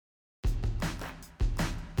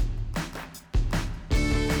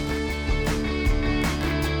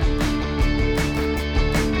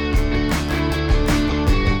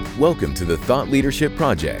Welcome to the Thought Leadership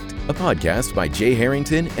Project, a podcast by Jay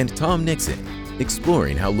Harrington and Tom Nixon,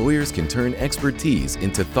 exploring how lawyers can turn expertise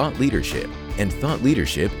into thought leadership and thought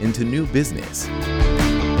leadership into new business.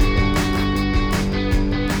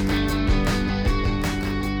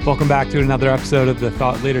 Welcome back to another episode of the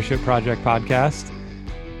Thought Leadership Project podcast.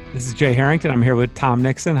 This is Jay Harrington. I'm here with Tom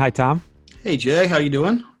Nixon. Hi, Tom. Hey, Jay. How you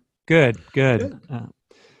doing? Good.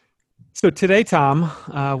 So today,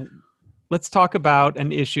 Tom, let's talk about an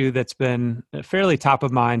issue that's been fairly top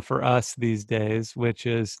of mind for us these days, which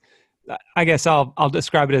is, I guess I'll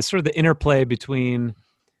describe it as sort of the interplay between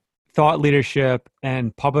thought leadership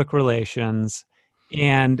and public relations,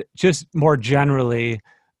 and just more generally,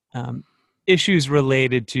 issues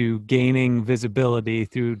related to gaining visibility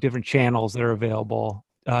through different channels that are available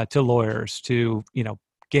to lawyers to,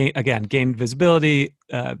 gain visibility,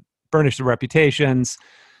 burnish their reputations,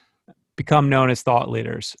 become known as thought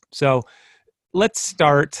leaders. So let's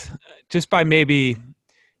start just by maybe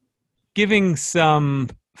giving some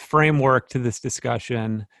framework to this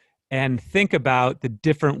discussion and think about the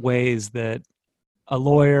different ways that a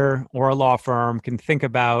lawyer or a law firm can think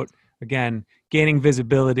about, again, gaining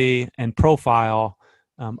visibility and profile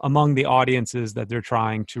among the audiences that they're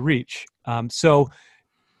trying to reach. So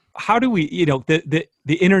how do we, the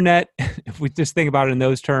internet, if we just think about it in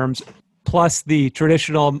those terms, plus the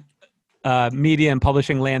traditional media and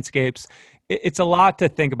publishing landscapes, it's a lot to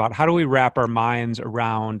think about. How do we wrap our minds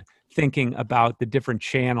around thinking about the different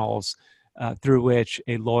channels through which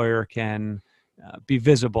a lawyer can be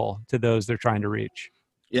visible to those they're trying to reach?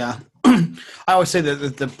 Yeah. I always say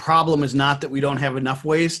that the problem is not that we don't have enough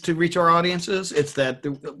ways to reach our audiences. It's that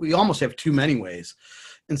we almost have too many ways.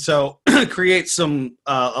 And so it creates some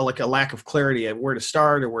like a lack of clarity at where to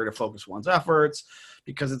start or where to focus one's efforts,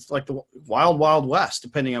 because it's like the wild, wild west,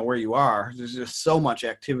 depending on where you are. There's just so much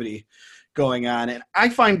activity going on. And I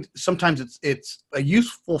find sometimes it's a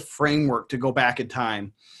useful framework to go back in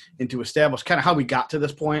time and to establish kind of how we got to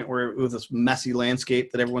this point where it was this messy landscape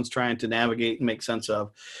that everyone's trying to navigate and make sense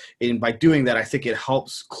of. And by doing that, I think it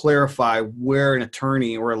helps clarify where an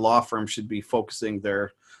attorney or a law firm should be focusing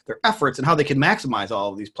their efforts and how they can maximize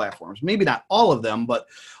all of these platforms. Maybe not all of them, but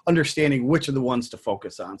understanding which are the ones to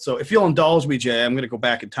focus on. So if you'll indulge me, Jay, I'm going to go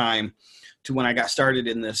back in time to when I got started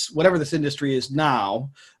in this, whatever this industry is now,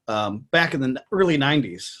 back in the early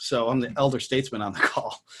 90s. So I'm the elder statesman on the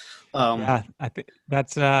call. I think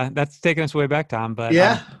that's taking us way back, Tom, but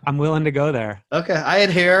yeah, I'm willing to go there. Okay. I had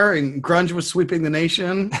hair and grunge was sweeping the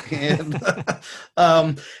nation. And,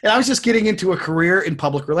 and I was just getting into a career in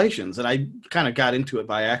public relations, and I kind of got into it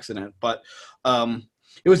by accident, but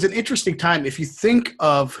it was an interesting time. If you think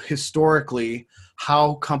of historically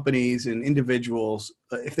how companies and individuals,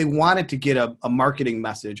 if they wanted to get a marketing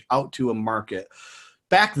message out to a market,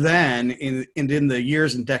 back then, in the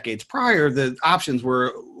years and decades prior, the options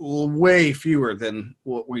were way fewer than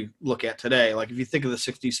what we look at today. Like if you think of the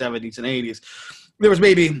 60s, 70s, and 80s, there was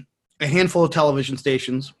maybe a handful of television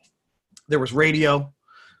stations. There was radio.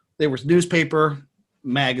 There was newspaper,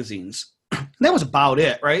 magazines. And that was about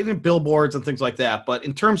it, right? And billboards and things like that. But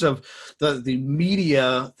in terms of the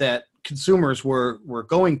media that consumers were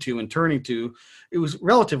going to and turning to, it was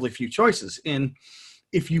relatively few choices. And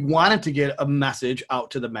if you wanted to get a message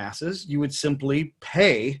out to the masses, you would simply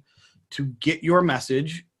pay to get your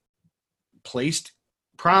message placed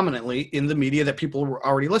prominently in the media that people were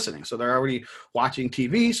already listening. So they're already watching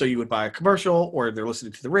TV, so you would buy a commercial, or they're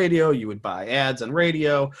listening to the radio, you would buy ads on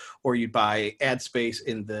radio, or you'd buy ad space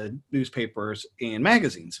in the newspapers and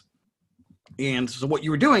magazines. And so what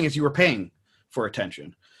you were doing is you were paying for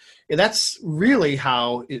attention. And that's really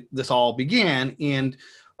how this all began. And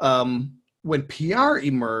when PR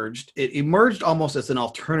emerged, it emerged almost as an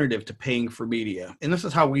alternative to paying for media. And this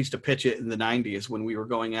is how we used to pitch it in the 90s when we were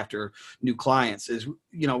going after new clients is,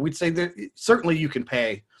 we'd say that certainly you can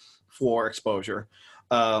pay for exposure.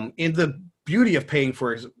 And the beauty of paying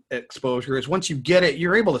for exposure is once you get it,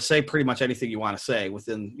 you're able to say pretty much anything you want to say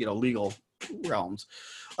within, legal realms.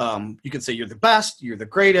 You can say you're the best, you're the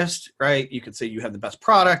greatest, right? You can say you have the best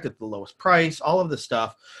product at the lowest price, all of this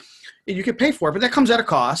stuff. And you can pay for it, but that comes at a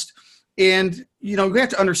cost. And, you have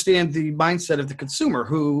to understand the mindset of the consumer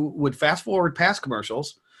who would fast forward past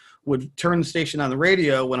commercials, would turn the station on the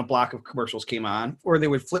radio when a block of commercials came on, or they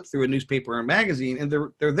would flip through a newspaper or magazine, and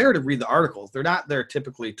they're there to read the articles. They're not there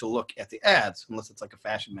typically to look at the ads, unless it's like a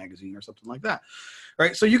fashion magazine or something like that,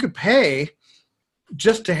 right? So you could pay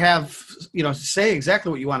just to have, say exactly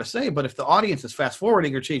what you want to say. But if the audience is fast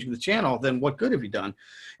forwarding or changing the channel, then what good have you done?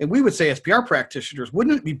 And we would say as PR practitioners,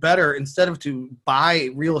 wouldn't it be better, instead of to buy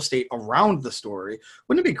real estate around the story,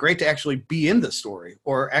 wouldn't it be great to actually be in the story,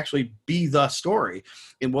 or actually be the story?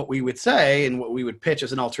 And what we would say and what we would pitch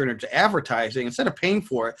as an alternative to advertising, instead of paying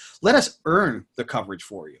for it, let us earn the coverage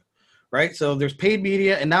for you. Right? So there's paid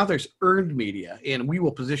media, and now there's earned media, and we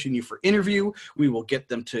will position you for interview. We will get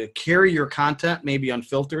them to carry your content, maybe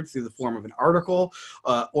unfiltered through the form of an article,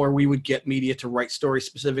 or we would get media to write stories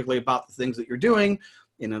specifically about the things that you're doing,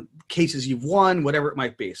 cases you've won, whatever it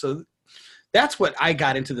might be. So that's what I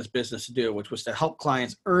got into this business to do, which was to help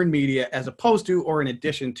clients earn media as opposed to, or in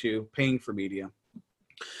addition to, paying for media.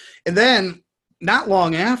 And then not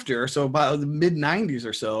long after, so about the mid 90s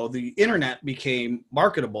or so, the internet became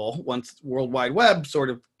marketable once World Wide Web sort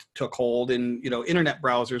of took hold, and internet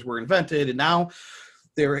browsers were invented, and now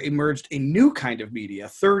there emerged a new kind of media,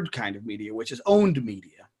 third kind of media, which is owned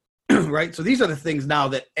media. Right? So these are the things now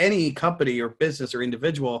that any company or business or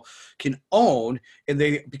individual can own, and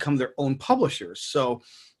they become their own publishers. So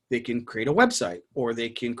they can create a website, or they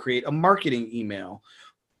can create a marketing email.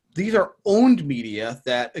 These are owned media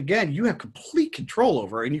that, again, you have complete control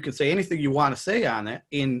over, and you can say anything you want to say on it,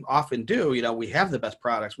 and often do. We have the best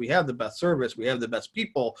products, we have the best service, we have the best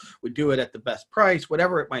people, we do it at the best price,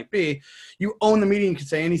 whatever it might be. You own the media and can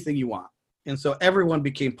say anything you want. And so everyone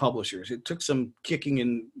became publishers. It took some kicking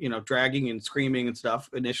and, dragging and screaming and stuff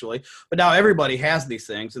initially, but now everybody has these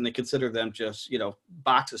things, and they consider them just,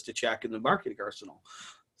 boxes to check in the marketing arsenal.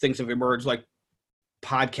 Things have emerged like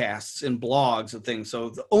podcasts and blogs and things. So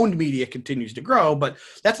the owned media continues to grow, but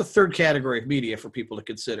that's a third category of media for people to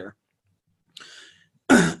consider.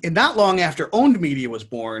 And not long after owned media was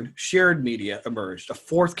born, shared media emerged, a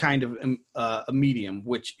fourth kind of a medium,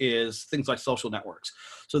 which is things like social networks.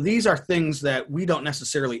 So these are things that we don't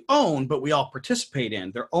necessarily own, but we all participate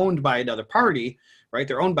in. They're owned by another party, right?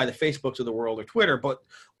 They're owned by the Facebooks of the world or Twitter, but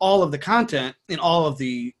all of the content and all of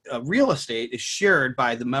the real estate is shared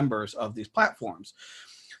by the members of these platforms.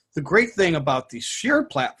 The great thing about these shared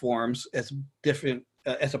platforms, as different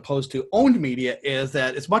as opposed to owned media, is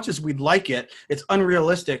that as much as we'd like it, it's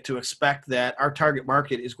unrealistic to expect that our target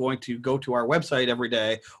market is going to go to our website every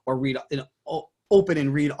day or open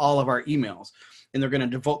and read all of our emails, and they're going to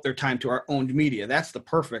devote their time to our owned media. That's the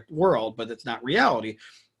perfect world, but it's not reality.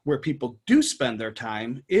 Where people do spend their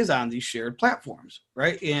time is on these shared platforms,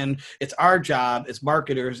 right? And it's our job as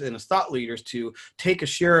marketers and as thought leaders to take a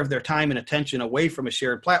share of their time and attention away from a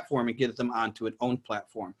shared platform and get them onto an owned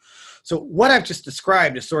platform. So what I've just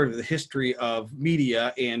described is sort of the history of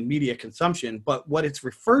media and media consumption, but what it's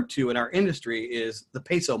referred to in our industry is the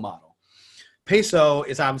PESO model. PESO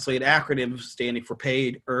is obviously an acronym standing for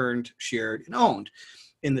paid, earned, shared, and owned.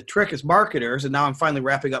 And the trick as marketers, and now I'm finally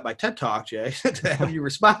wrapping up my TED Talk, Jay, to have you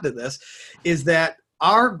respond to this, is that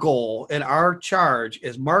our goal and our charge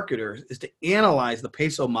as marketers is to analyze the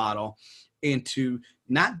PESO model and to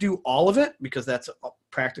not do all of it, because that's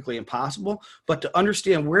practically impossible, but to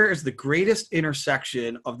understand where is the greatest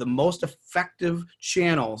intersection of the most effective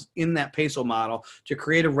channels in that PESO model to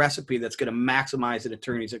create a recipe that's going to maximize an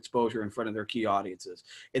attorney's exposure in front of their key audiences.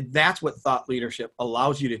 And that's what thought leadership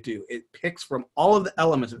allows you to do. It picks from all of the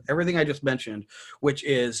elements of everything I just mentioned, which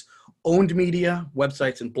is owned media,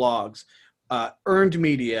 websites and blogs, earned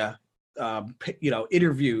media,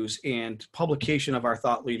 interviews and publication of our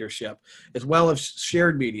thought leadership, as well as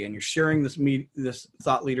shared media. And you're sharing this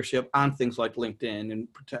thought leadership on things like LinkedIn and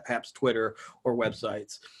perhaps Twitter or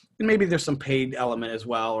websites. And maybe there's some paid element as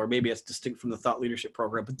well, or maybe it's distinct from the thought leadership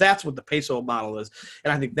program. But that's what the PESO model is.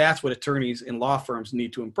 And I think that's what attorneys and law firms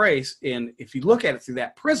need to embrace. And if you look at it through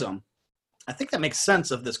that prism, I think that makes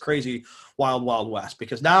sense of this crazy wild, wild west,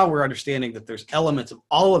 because now we're understanding that there's elements of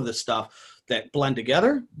all of this stuff that blend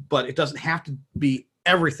together, but it doesn't have to be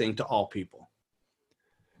everything to all people.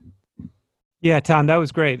 Yeah, Tom, that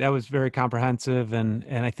was great. That was very comprehensive, and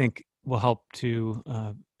I think will help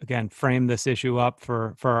to, again, frame this issue up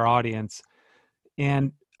for our audience.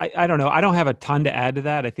 And I don't know, I don't have a ton to add to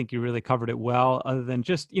that. I think you really covered it well, other than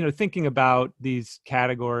just, thinking about these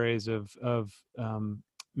categories of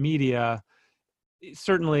media.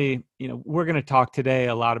 Certainly, we're going to talk today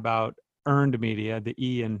a lot about earned media, the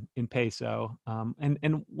E in PESO.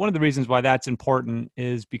 And one of the reasons why that's important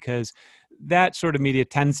is because that sort of media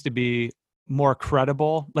tends to be more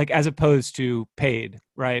credible, like as opposed to paid,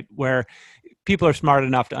 right? Where people are smart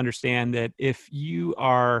enough to understand that if you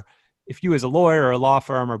as a lawyer or a law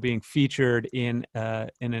firm are being featured in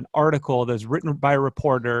an article that's written by a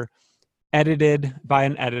reporter, edited by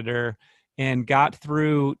an editor, and got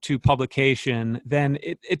through to publication, then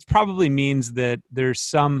it probably means that there's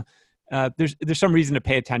some reason to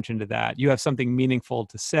pay attention to that. You have something meaningful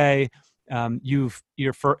to say.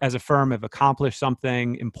 As a firm have accomplished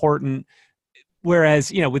something important.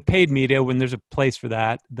 Whereas, with paid media, when there's a place for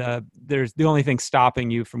that, there's the only thing stopping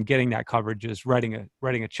you from getting that coverage is writing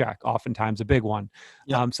a check, oftentimes a big one.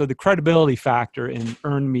 Yep. So the credibility factor in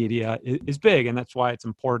earned media is big, and that's why it's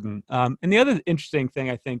important. And the other interesting thing,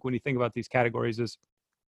 I think, when you think about these categories is,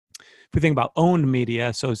 if we think about owned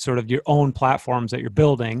media, so sort of your own platforms that you're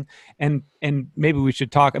building, and maybe we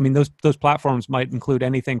should talk. I mean, those platforms might include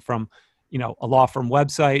anything from a law firm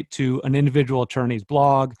website to an individual attorney's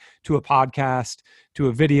blog, to a podcast, to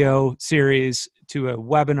a video series, to a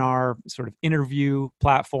webinar sort of interview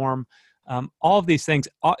platform. All of these things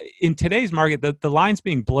in today's market, the line's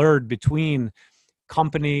being blurred between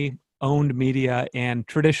company-owned media and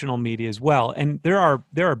traditional media as well. And there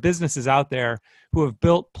are businesses out there who have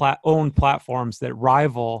built owned platforms that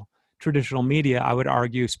rival traditional media, I would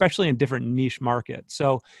argue, especially in different niche markets.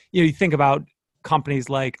 So you think about companies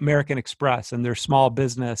like American Express and their small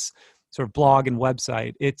business sort of blog and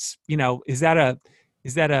website. It's, is that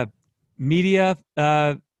a media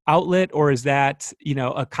outlet, or is that,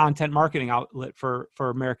 a content marketing outlet for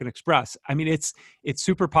American Express? I mean, it's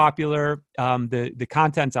super popular. The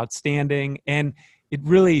content's outstanding, and it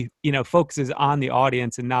really, focuses on the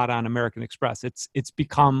audience and not on American Express. It's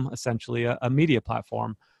become essentially a media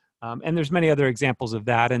platform. And there's many other examples of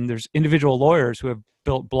that. And there's individual lawyers who have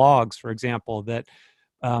built blogs, for example, that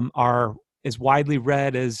are as widely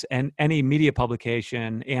read as any media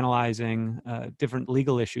publication analyzing different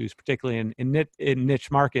legal issues, particularly in niche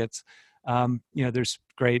markets. There's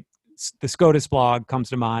great, the SCOTUS blog comes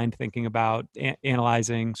to mind, thinking about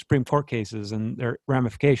analyzing Supreme Court cases and their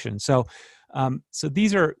ramifications. So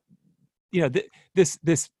these are,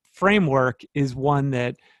 this framework is one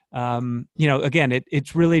that, again,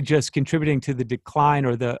 it's really just contributing to the decline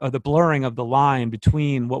or the blurring of the line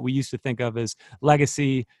between what we used to think of as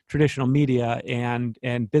legacy traditional media and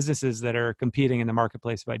businesses that are competing in the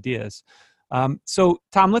marketplace of ideas. So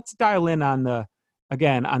Tom, let's dial in on the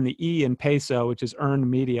E in PESO, which is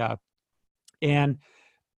earned media. And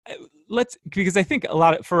because I think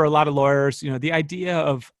for a lot of lawyers, the idea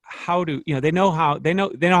of how to, they know how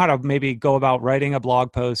to maybe go about writing a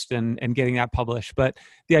blog post and getting that published. But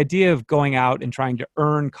the idea of going out and trying to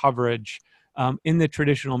earn coverage in the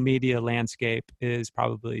traditional media landscape is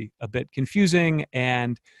probably a bit confusing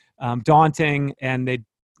and daunting, and they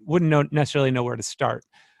wouldn't necessarily know where to start.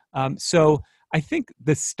 So I think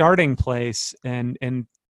the starting place, and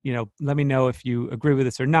let me know if you agree with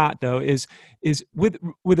this or not, though, is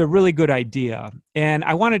with a really good idea. And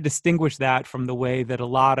I want to distinguish that from the way that a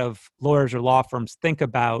lot of lawyers or law firms think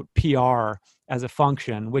about PR as a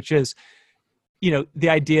function, which is, the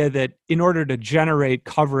idea that in order to generate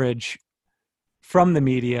coverage from the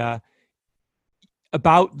media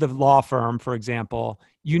about the law firm, for example,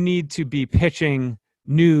 you need to be pitching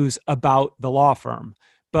news about the law firm.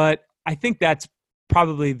 But I think that's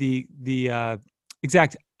probably the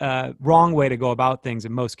exact wrong way to go about things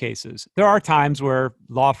in most cases. There are times where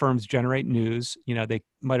law firms generate news. They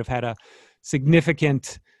might have had a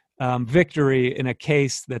significant victory in a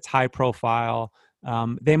case that's high profile.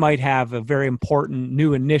 They might have a very important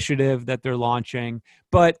new initiative that they're launching.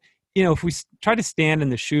 But, if we try to stand in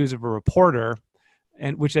the shoes of a reporter,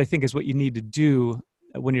 and which I think is what you need to do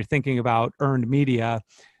when you're thinking about earned media,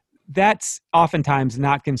 that's oftentimes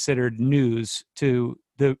not considered news to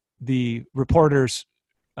the reporter's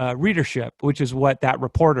readership, which is what that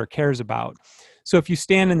reporter cares about. So if you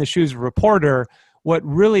stand in the shoes of a reporter, what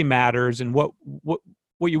really matters and what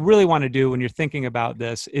you really want to do when you're thinking about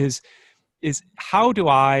this is how do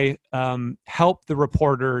I help the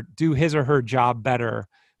reporter do his or her job better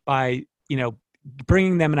by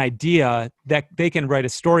bringing them an idea that they can write a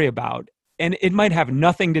story about. And it might have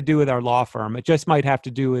nothing to do with our law firm. It just might have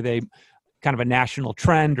to do with a kind of a national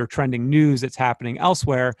trend or trending news that's happening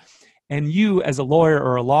elsewhere. And you, as a lawyer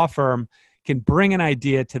or a law firm, can bring an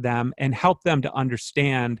idea to them and help them to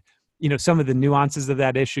understand, some of the nuances of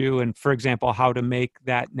that issue. And, for example, how to make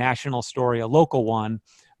that national story a local one.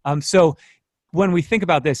 So when we think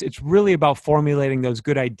about this, it's really about formulating those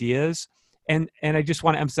good ideas. And I just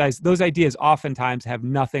want to emphasize, those ideas oftentimes have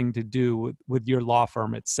nothing to do with your law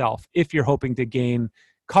firm itself, if you're hoping to gain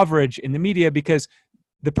coverage in the media, because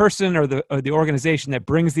the person or the organization that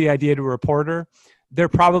brings the idea to a reporter, they're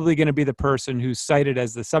probably going to be the person who's cited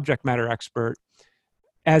as the subject matter expert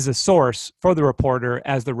as a source for the reporter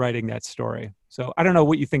as they're writing that story. So I don't know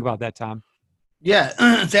what you think about that, Tom. Yeah,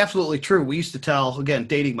 it's absolutely true. We used to tell, again,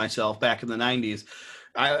 dating myself back in the 90s,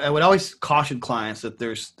 I would always caution clients that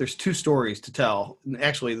there's two stories to tell. And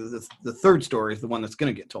actually, the third story is the one that's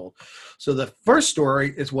going to get told. So the first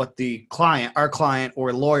story is what the client, our client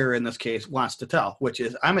or lawyer in this case, wants to tell, which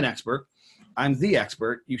is, I'm an expert. I'm the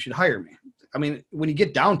expert. You should hire me. I mean, when you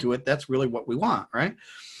get down to it, that's really what we want, right?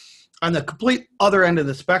 On the complete other end of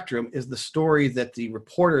the spectrum is the story that the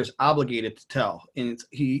reporter is obligated to tell. And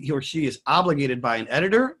he or she is obligated by an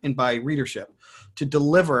editor and by readership to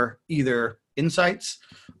deliver either insights,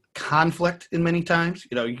 conflict in many times.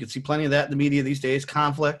 You know, you can see plenty of that in the media these days,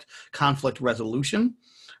 conflict resolution,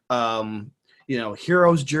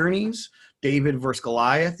 heroes' journeys, David versus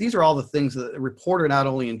Goliath. These are all the things that a reporter not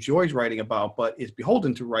only enjoys writing about, but is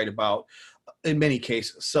beholden to write about in many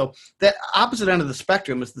cases. So that opposite end of the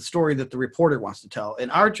spectrum is the story that the reporter wants to tell.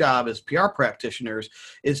 And our job as PR practitioners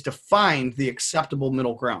is to find the acceptable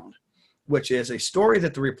middle ground, which is a story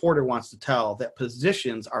that the reporter wants to tell that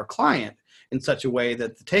positions our client in such a way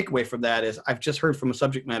that the takeaway from that is, I've just heard from a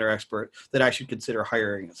subject matter expert that I should consider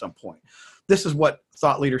hiring at some point. This is what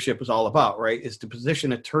thought leadership is all about, right? Is to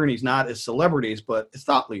position attorneys not as celebrities, but as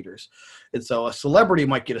thought leaders. And so a celebrity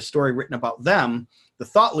might get a story written about them. The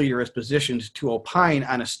thought leader is positioned to opine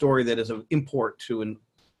on a story that is of import to an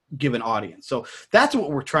given audience. So that's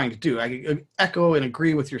what we're trying to do. I echo and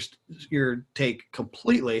agree with your take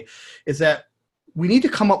completely, is that we need to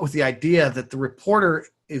come up with the idea that the reporter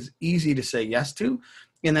is easy to say yes to.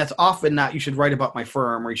 And that's often not, you should write about my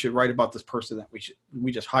firm, or you should write about this person that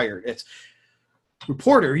we just hired. It's,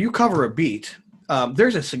 reporter, you cover a beat.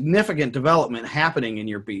 There's a significant development happening in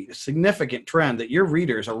your beat, a significant trend that your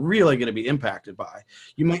readers are really going to be impacted by.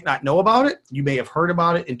 You might not know about it. You may have heard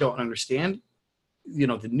about it and don't understand,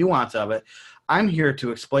 the nuance of it. I'm here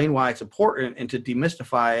to explain why it's important and to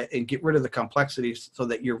demystify it and get rid of the complexities so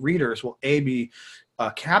that your readers will be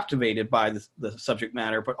captivated by the subject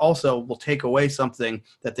matter, but also will take away something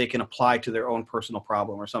that they can apply to their own personal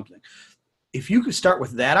problem or something. If you could start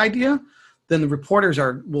with that idea, then the reporters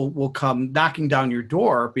will come knocking down your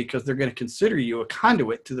door, because they're going to consider you a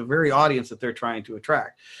conduit to the very audience that they're trying to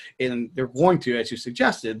attract. And they're going to, as you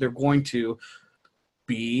suggested, they're going to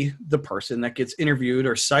be the person that gets interviewed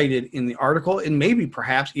or cited in the article, and maybe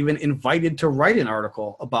perhaps even invited to write an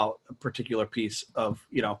article about a particular piece of,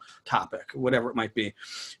 topic, whatever it might be.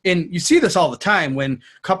 And you see this all the time when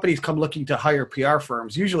companies come looking to hire PR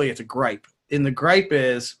firms. Usually it's a gripe. And the gripe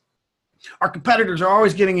is, our competitors are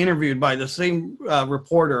always getting interviewed by the same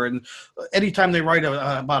reporter. And anytime they write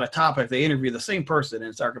about a topic, they interview the same person, and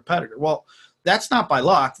it's our competitor. Well, that's not by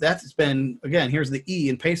luck. That's been, again, here's the E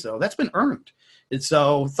in peso. That's been earned. And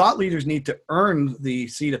so thought leaders need to earn the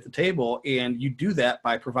seat at the table. And you do that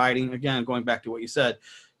by providing, again, going back to what you said,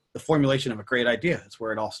 the formulation of a great idea. That's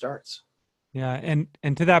where it all starts. Yeah.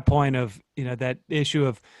 And to that point of, that issue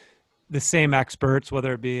of the same experts,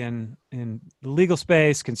 whether it be in the legal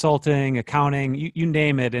space, consulting, accounting, you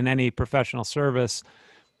name it, in any professional service,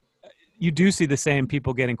 you do see the same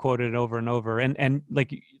people getting quoted over and over. And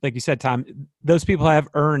like you said, Tom, those people have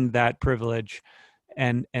earned that privilege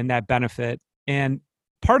and that benefit. And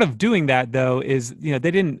part of doing that, though, is, they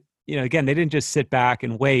didn't just sit back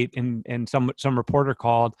and wait and some reporter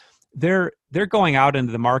called. They're going out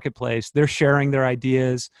into the marketplace. They're sharing their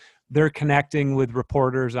ideas. They're connecting with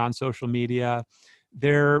reporters on social media.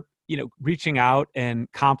 They're, reaching out and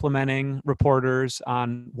complimenting reporters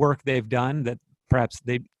on work they've done that perhaps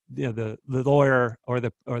the lawyer or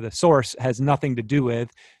the source has nothing to do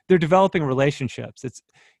with. They're developing relationships. It's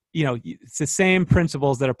the same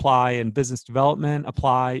principles that apply in business development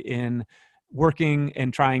apply in working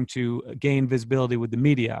and trying to gain visibility with the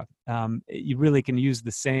media. You really can use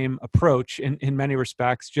the same approach in many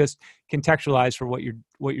respects, just contextualized for what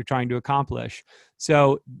you're trying to accomplish.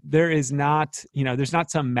 So there is not, there's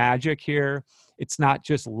not some magic here. It's not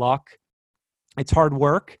just luck. It's hard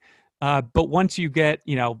work. But once you get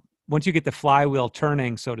the flywheel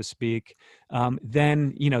turning, so to speak,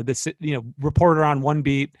 then, reporter on one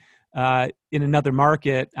beat in another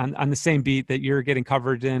market on the same beat that you're getting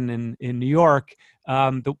covered in New York,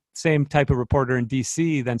 the same type of reporter in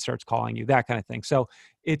DC then starts calling you, that kind of thing. So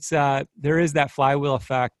it's there is that flywheel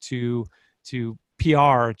effect to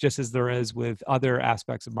PR, just as there is with other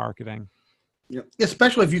aspects of marketing. Yeah.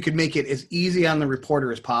 Especially if you could make it as easy on the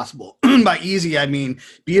reporter as possible. By easy, I mean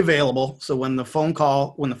be available. So when the phone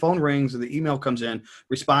rings or the email comes in,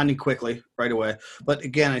 responding quickly right away. But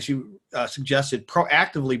again, as you suggested,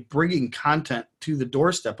 proactively bringing content to the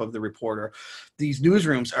doorstep of the reporter. These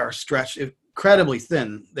newsrooms are stretched incredibly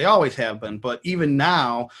thin. They always have been. But even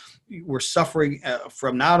now, we're suffering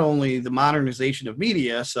from not only the modernization of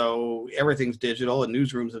media, so everything's digital and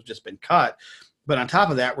newsrooms have just been cut, But on top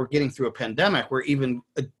of that, we're getting through a pandemic where even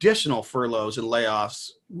additional furloughs and layoffs,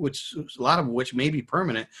 which a lot of which may be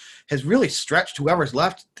permanent, has really stretched whoever's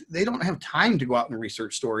left. They don't have time to go out and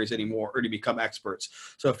research stories anymore or to become experts.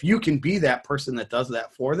 So if you can be that person that does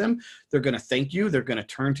that for them, they're going to thank you, they're going to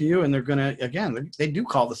turn to you, and they're going to, again, they do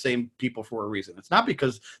call the same people for a reason. It's not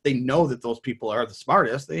because they know that those people are the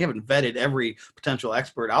smartest. They haven't vetted every potential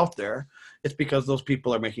expert out there. It's because those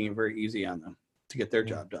people are making it very easy on them to get their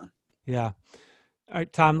job done. Yeah. All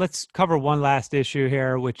right, Tom, let's cover one last issue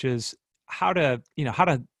here, which is how to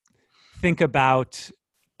think about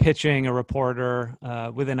pitching a reporter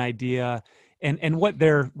with an idea and what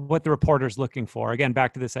the reporter's looking for. Again,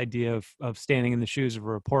 back to this idea of standing in the shoes of a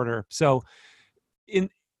reporter. So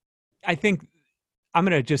I think I'm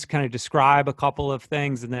going to just kind of describe a couple of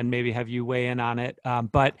things and then maybe have you weigh in on it.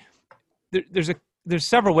 But there's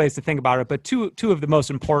several ways to think about it, but two of the most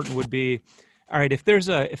important would be, all right, if there's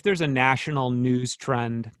a national news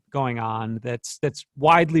trend going on that's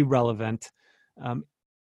widely relevant,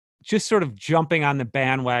 just sort of jumping on the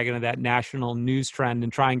bandwagon of that national news trend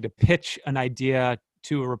and trying to pitch an idea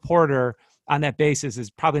to a reporter on that basis is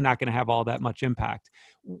probably not going to have all that much impact.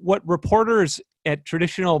 What reporters at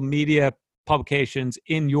traditional media publications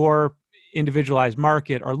in your individualized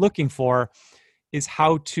market are looking for is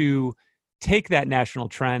how to take that national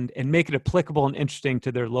trend and make it applicable and interesting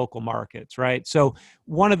to their local markets, right? So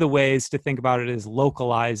one of the ways to think about it is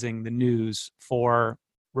localizing the news for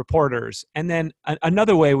reporters. And then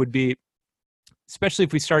another way would be, especially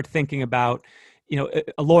if we start thinking about,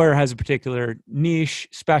 a lawyer has a particular niche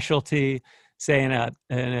specialty, say in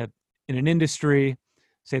an industry,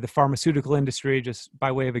 say the pharmaceutical industry, just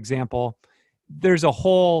by way of example. There's a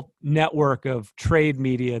whole network of trade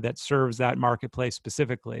media that serves that marketplace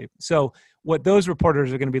specifically. So what those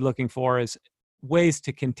reporters are going to be looking for is ways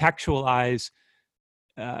to contextualize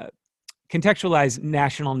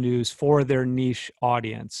national news for their niche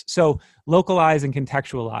audience. So localize and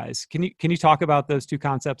contextualize. Can you talk about those two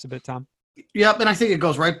concepts a bit, Tom? Yep, and I think it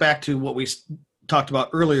goes right back to what we talked about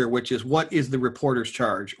earlier, which is what is the reporter's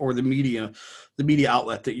charge or the media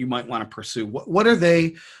outlet that you might want to pursue? What are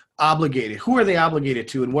they obligated? Who are they obligated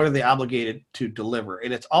to, and what are they obligated to deliver?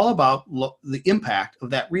 And it's all about the impact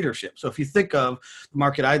of that readership. So if you think of the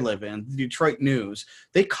market I live in, the Detroit News,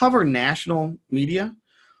 they cover national media,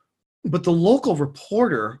 but the local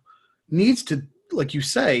reporter needs to, like you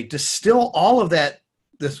say, distill all of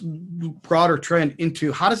this broader trend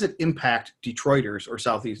into how does it impact Detroiters or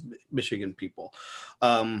Southeast Michigan people,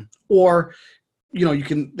 that's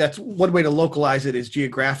one way to localize it is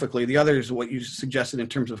geographically. The other is what you suggested in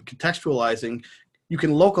terms of contextualizing. You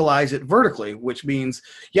can localize it vertically, which means,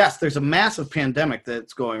 yes, there's a massive pandemic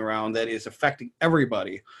that's going around that is affecting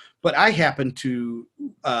everybody. But I happen to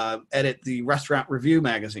edit the Restaurant Review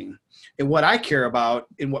magazine. And what I care about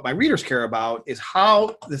and what my readers care about is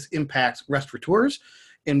how this impacts restaurateurs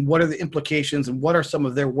and what are the implications and what are some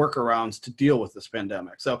of their workarounds to deal with this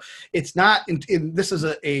pandemic. So it's not, this is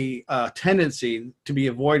a tendency to be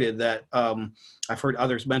avoided that I've heard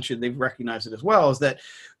others mention, they've recognized it as well, is that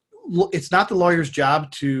it's not the lawyer's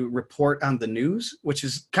job to report on the news, which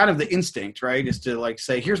is kind of the instinct, right? Is to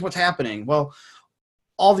say, here's what's happening. Well,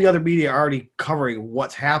 all the other media are already covering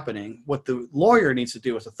what's happening. What the lawyer needs to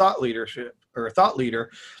do as a thought leader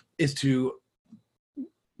is to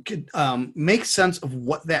make sense of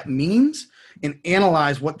what that means and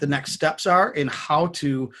analyze what the next steps are and how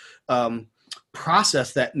to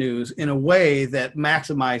process that news in a way that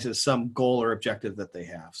maximizes some goal or objective that they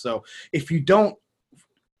have. So if you don't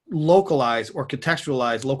localize or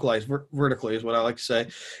contextualize, localize vertically is what I like to say,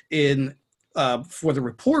 for the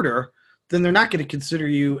reporter, then they're not going to consider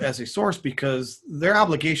you as a source because their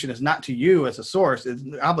obligation is not to you as a source.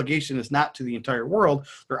 Their obligation is not to the entire world.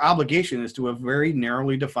 Their obligation is to a very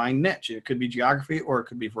narrowly defined niche. It could be geography or it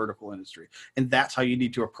could be vertical industry. And that's how you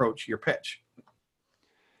need to approach your pitch.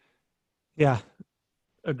 Yeah,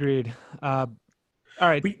 agreed. All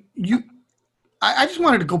right. I just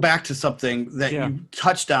wanted to go back to something that you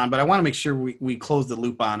touched on, but I want to make sure we close the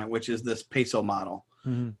loop on it, which is this peso model.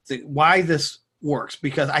 Mm-hmm. Why this works,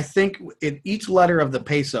 because I think in each letter of the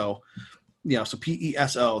peso, so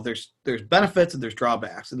PESO, there's benefits and there's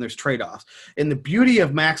drawbacks and there's trade-offs. And the beauty of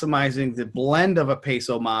maximizing the blend of a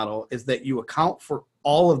peso model is that you account for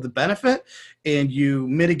all of the benefit and you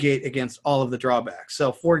mitigate against all of the drawbacks.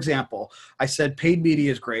 So for example, I said paid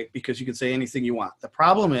media is great because you can say anything you want. The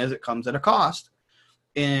problem is it comes at a cost.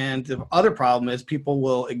 And the other problem is people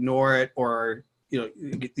will ignore it or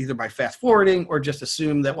either by fast forwarding or just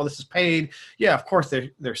assume that, well, this is paid. Yeah, of course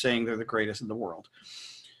they're saying they're the greatest in the world.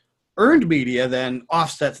 Earned media then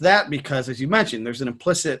offsets that because, as you mentioned, there's an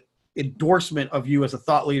implicit endorsement of you as a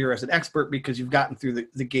thought leader, as an expert, because you've gotten through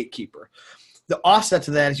the gatekeeper. The offset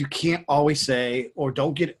to that is you can't always say, or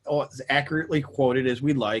don't get as accurately quoted as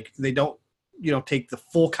we'd like. They don't, take the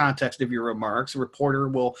full context of your remarks. A reporter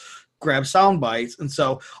will grab sound bites. And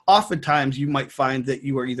so oftentimes you might find that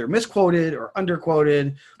you are either misquoted or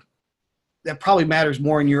underquoted. That probably matters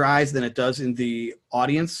more in your eyes than it does in the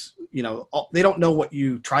audience. They don't know what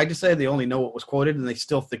you tried to say. They only know what was quoted, and they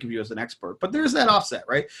still think of you as an expert. But there's that offset,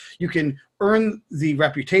 right? You can earn the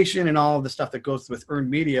reputation and all of the stuff that goes with earned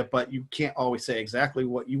media, but you can't always say exactly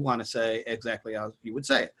what you want to say exactly how you would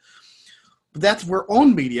say it. But that's where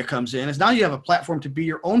owned media comes in, is now you have a platform to be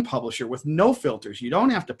your own publisher with no filters. You don't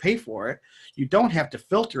have to pay for it. You don't have to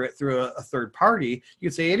filter it through a third party. You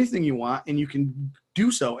can say anything you want, and you can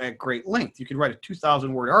do so at great length. You can write a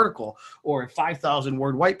 2,000-word article or a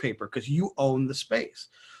 5,000-word white paper because you own the space.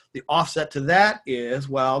 The offset to that is,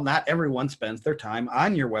 well, not everyone spends their time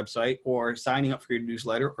on your website or signing up for your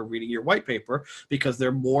newsletter or reading your white paper because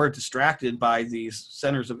they're more distracted by these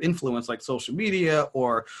centers of influence like social media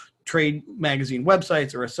or trade magazine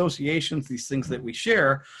websites or associations, these things that we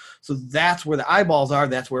share. So that's where the eyeballs are.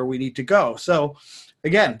 That's where we need to go. So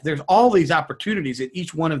again, there's all these opportunities in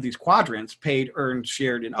each one of these quadrants: paid, earned,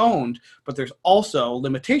 shared, and owned, but there's also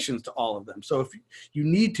limitations to all of them. So if you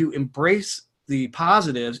need to embrace the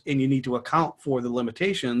positives and you need to account for the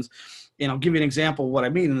limitations, and I'll give you an example of what I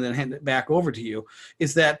mean and then hand it back over to you,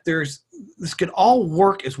 is that this can all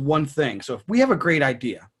work as one thing. So if we have a great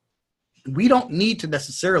idea, we don't need to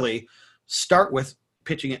necessarily start with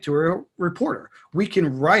pitching it to a reporter. We can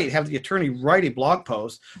have the attorney write a blog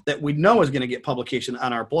post that we know is going to get publication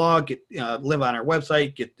on our blog, live on our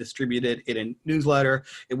website, get distributed in a newsletter,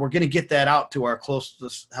 and we're going to get that out to our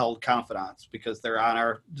closest held confidants because they're on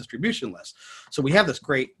our distribution list. So we have this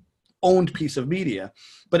great owned piece of media,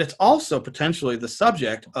 but it's also potentially the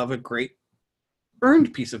subject of a great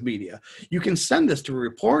earned piece of media. You can send this to a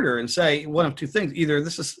reporter and say one of two things: either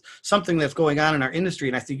this is something that's going on in our industry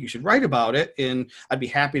and I think you should write about it and I'd be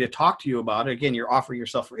happy to talk to you about it. Again, you're offering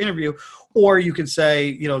yourself for interview. Or you can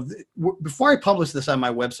say, before I publish this on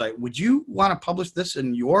my website, would you want to publish this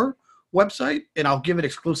in your website? And I'll give it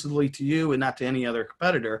exclusively to you and not to any other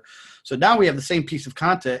competitor. So now we have the same piece of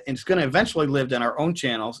content, and it's going to eventually live in our own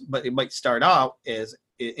channels, but it might start out as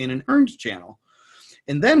in an earned channel.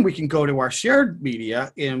 And then we can go to our shared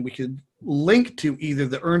media and we could link to either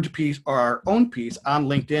the earned piece or our own piece on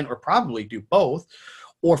LinkedIn, or probably do both,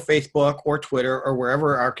 or Facebook or Twitter or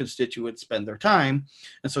wherever our constituents spend their time.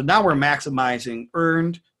 And so now we're maximizing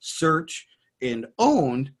earned, search, and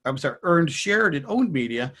earned, shared, and owned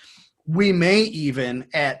media. We may even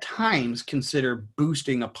at times consider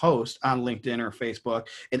boosting a post on LinkedIn or Facebook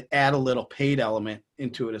and add a little paid element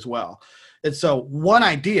into it as well. And so one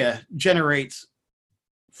idea generates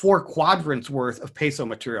 4 quadrants worth of peso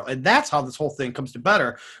material. And that's how this whole thing comes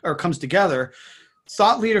together.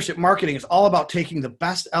 Thought leadership marketing is all about taking the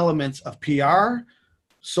best elements of PR,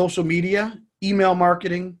 social media, email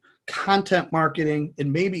marketing, content marketing,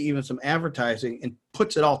 and maybe even some advertising, and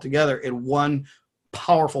puts it all together in one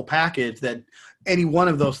powerful package that any one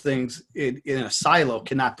of those things in a silo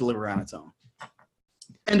cannot deliver on its own.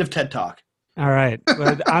 End of TED Talk. All right.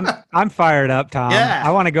 Well, I'm fired up, Tom. Yeah.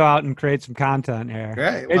 I want to go out and create some content here.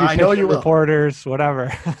 Right. Maybe Well, I know you will. Reporters,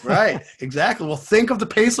 whatever. Right. Exactly. Well, think of the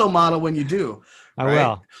peso model when you do. I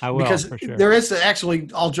will. Because for sure. there is actually,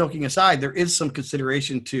 all joking aside, there is some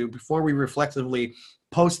consideration to, before we reflexively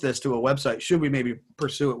post this to a website, should we maybe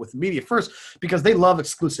pursue it with the media first, because they love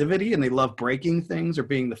exclusivity and they love breaking things or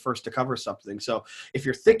being the first to cover something. So if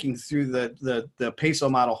you're thinking through the peso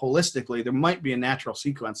model holistically, there might be a natural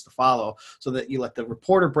sequence to follow, so that you let the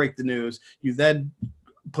reporter break the news, you then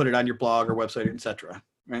put it on your blog or website, etc.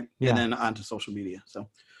 Right? Yeah. And then onto social media. So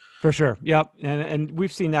for sure. Yep. And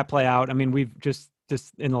we've seen that play out. I mean, we've just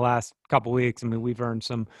in the last couple of weeks, I mean, we've earned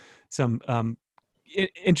some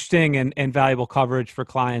interesting and valuable coverage for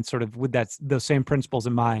clients, sort of with those same principles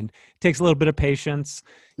in mind. It takes a little bit of patience.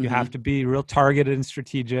 You have to be real targeted and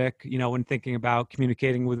strategic, when thinking about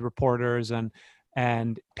communicating with reporters,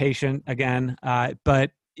 and patient again.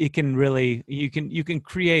 But it can really, you can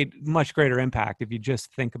create much greater impact if you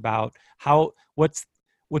just think about what's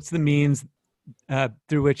the means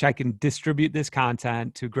through which I can distribute this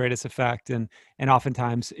content to greatest effect. And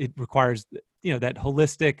oftentimes it requires, that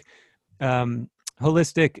holistic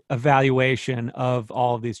evaluation of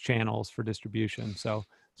all of these channels for distribution. So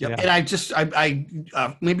yeah. And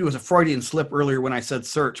I maybe it was a Freudian slip earlier when I said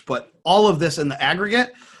search, but all of this in the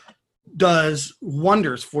aggregate does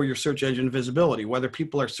wonders for your search engine visibility, whether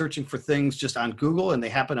people are searching for things just on Google and they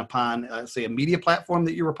happen upon, say, a media platform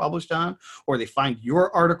that you were published on, or they find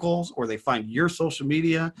your articles, or they find your social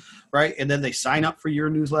media, right? And then they sign up for your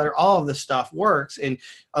newsletter. All of this stuff works. And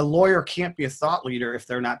a lawyer can't be a thought leader if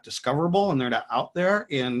they're not discoverable and they're not out there.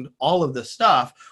 And all of this stuff